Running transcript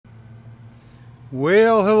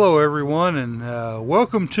Well, hello everyone, and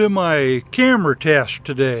welcome to my camera test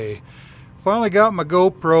today. Finally got my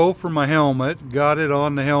GoPro for my helmet, got it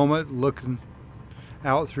on the helmet, looking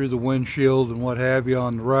out through the windshield and what have you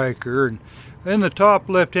on the Ryker. And in the top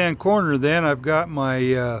left-hand corner, then I've got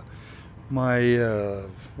my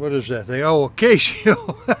what is that thing? Oh,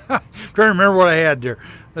 Akaso. Trying to remember what I had there.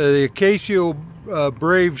 The Akaso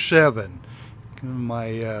Brave 7.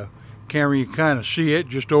 My camera, you kind of see it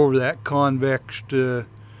just over that convex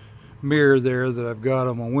mirror there that I've got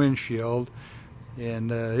on my windshield,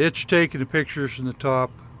 and it's taking the pictures in the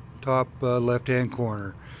top left-hand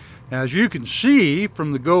corner. Now, as you can see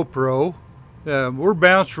from the GoPro, we're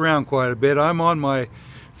bounced around quite a bit. I'm on my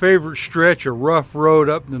favorite stretch of rough road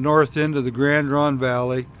up in the north end of the Grand Ron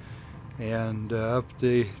Valley, and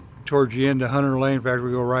towards the end of Hunter Lane. In fact,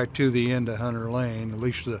 we go right to the end of Hunter Lane, at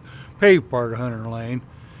least the paved part of Hunter Lane.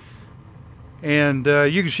 And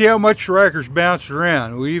you can see how much the Ryker's bouncing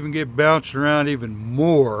around. We even get bounced around even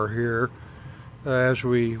more here as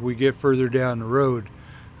we get further down the road.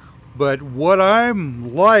 But what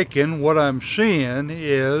I'm liking, what I'm seeing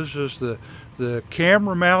is the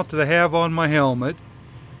camera mount that I have on my helmet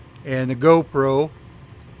and the GoPro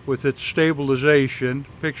with its stabilization,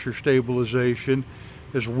 picture stabilization,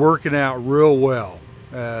 is working out real well.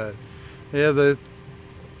 The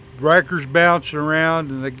Ryker's bouncing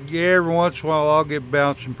around, and every once in a while I'll get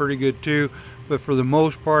bouncing pretty good too, but for the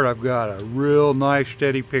most part I've got a real nice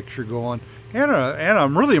steady picture going, and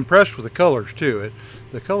I'm really impressed with the colors too.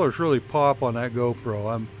 The colors really pop on that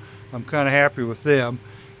GoPro. I'm kind of happy with them.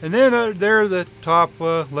 And then there, the top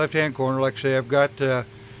left-hand corner, like I say, I've got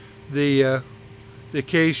the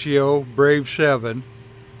Akaso Brave 7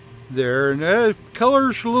 there, and the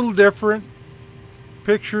colors a little different,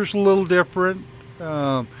 pictures a little different.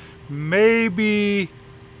 Maybe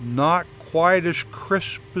not quite as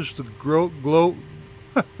crisp as the GoPro.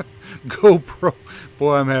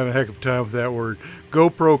 Boy, I'm having a heck of a time with that word.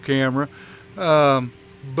 GoPro camera,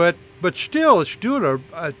 but still, it's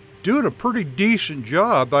doing a pretty decent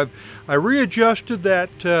job. I readjusted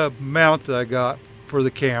that mount that I got for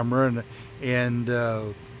the camera, and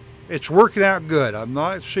it's working out good. I'm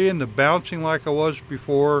not seeing the bouncing like I was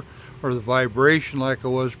before, or the vibration like I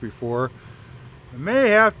was before. I may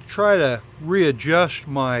have to try to readjust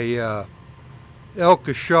my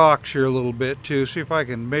Elka shocks here a little bit too, see if I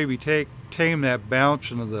can maybe tame that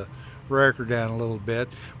bouncing of the Ryker down a little bit.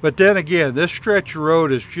 But then again, this stretch of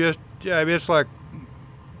road is just, I mean, it's like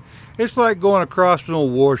going across an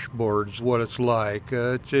old washboard is what it's like.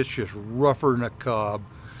 It's just rougher than a cob.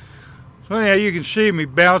 So anyhow, you can see me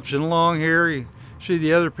bouncing along here. You see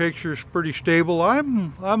the other picture is pretty stable.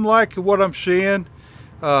 I'm liking what I'm seeing.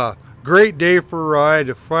 Great day for a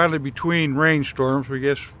ride. Finally, between rainstorms, we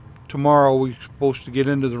guess tomorrow we're supposed to get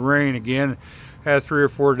into the rain again. Had 3 or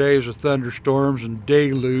 4 days of thunderstorms and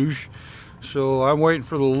deluge. So I'm waiting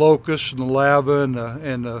for the locusts and the lava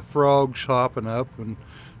and the frogs hopping up and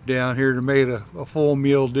down here to make it a full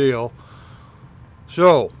meal deal.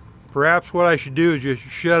 So perhaps what I should do is just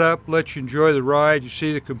shut up, let you enjoy the ride. You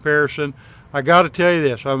see the comparison. I got to tell you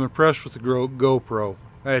this: I'm impressed with the GoPro.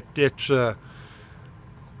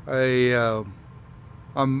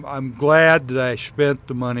 I'm glad that I spent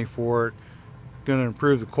the money for it. Going to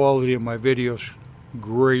improve the quality of my videos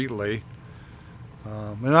greatly,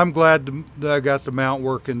 and I'm glad that I got the mount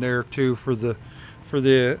working there too for the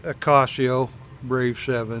Akaso Brave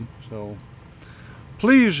 7. So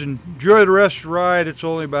please enjoy the rest of the ride. It's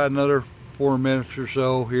only about another 4 minutes or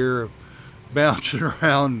so here of bouncing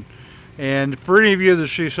around. And for any of you that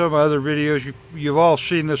see some of my other videos, you've all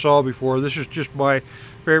seen this all before. This is just my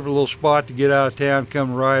favorite little spot to get out of town,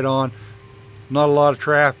 come right on. Not a lot of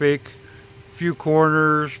traffic, few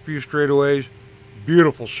corners, few straightaways,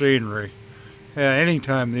 beautiful scenery. Any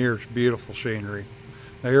time of the year, it's beautiful scenery.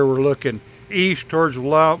 Now here we're looking east towards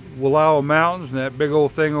Wallowa Mountains, and that big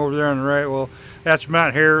old thing over there on the right, well, that's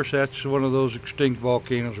Mount Harris. That's one of those extinct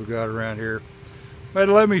volcanoes we got around here. But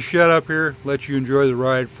let me shut up here, let you enjoy the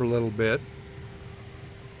ride for a little bit.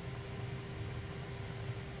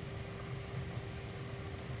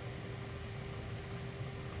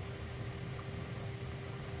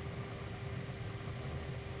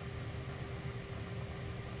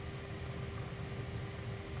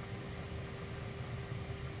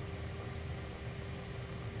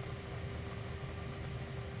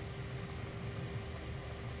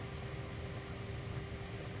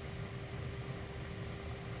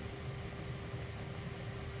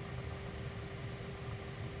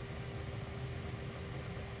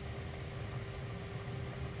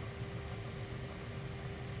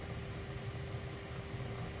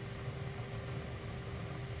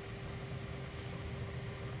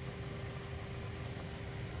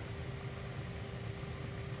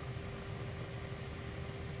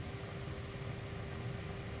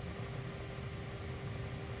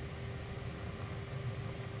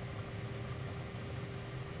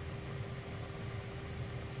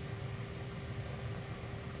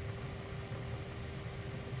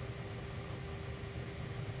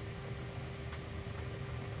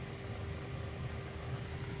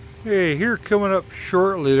 Hey, here coming up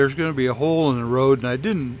shortly, there's going to be a hole in the road, and I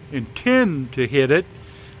didn't intend to hit it.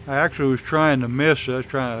 I actually was trying to miss it. I was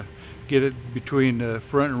trying to get it between the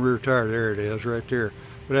front and rear tire. There it is, right there.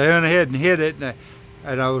 But I went ahead and hit it,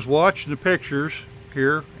 and I was watching the pictures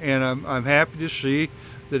here, and I'm happy to see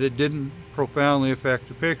that it didn't profoundly affect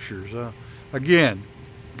the pictures. Again,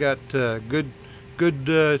 got good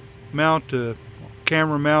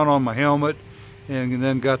camera mount on my helmet, and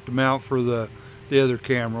then got the mount for the other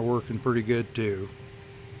camera working pretty good too.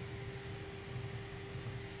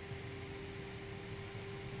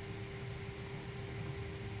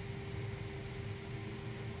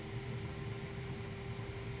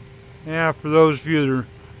 Yeah, for those of you that are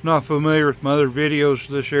not familiar with my other videos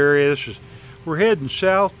of this area, we're heading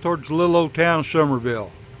south towards the little old town of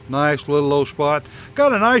Somerville. Nice little old spot.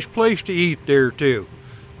 Got a nice place to eat there too.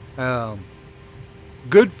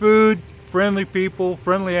 Good food, friendly people,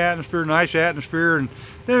 friendly atmosphere, nice atmosphere, and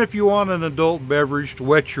then if you want an adult beverage to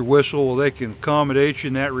wet your whistle, well, they can accommodate you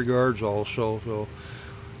in that regards also. So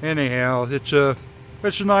anyhow, it's a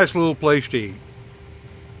nice little place to eat.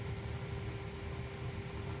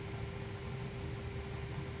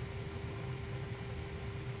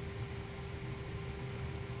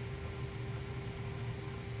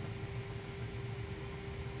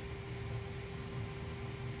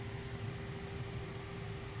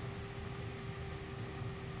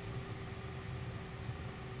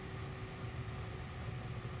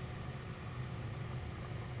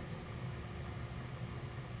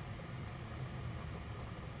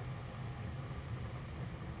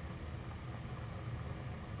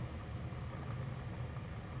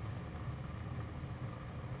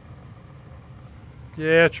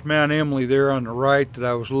 Yeah, it's Mount Emily there on the right that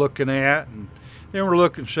I was looking at, and then we're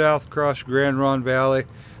looking south across the Grand Ronde Valley.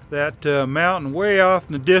 That mountain way off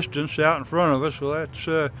in the distance out in front of us, well,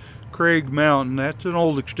 that's Craig Mountain. That's an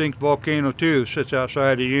old extinct volcano too. It sits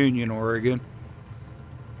outside of Union, Oregon.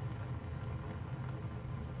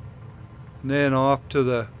 And then off to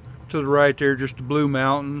the right there, just the Blue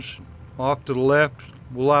Mountains. Off to the left,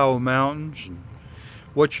 Wallowa Mountains. And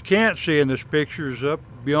what you can't see in this picture is up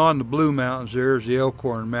beyond the Blue Mountains there is the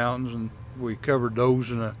Elkhorn Mountains, and we covered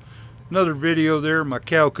those in another video there, my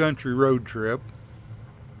cow country road trip.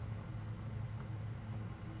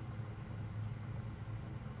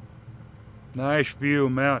 Nice view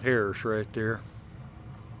of Mount Harris right there.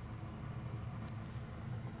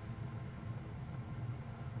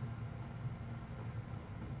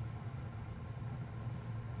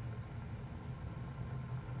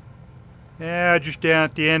 Yeah, just down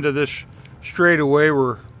at the end of this straightaway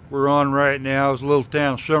we're on right now is a little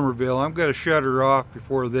town of Somerville. I'm going to shut her off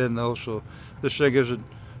before then though, so this thing isn't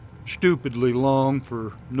stupidly long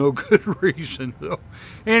for no good reason. So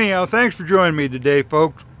anyhow, thanks for joining me today,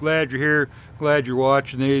 folks. Glad you're here, glad you're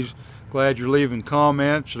watching these, glad you're leaving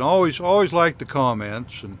comments, and always like the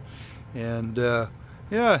comments, and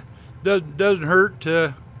yeah, doesn't hurt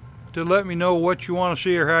to let me know what you want to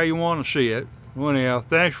see or how you want to see it. Well, anyhow,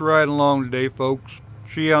 thanks for riding along today, folks.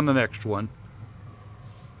 See you on the next one.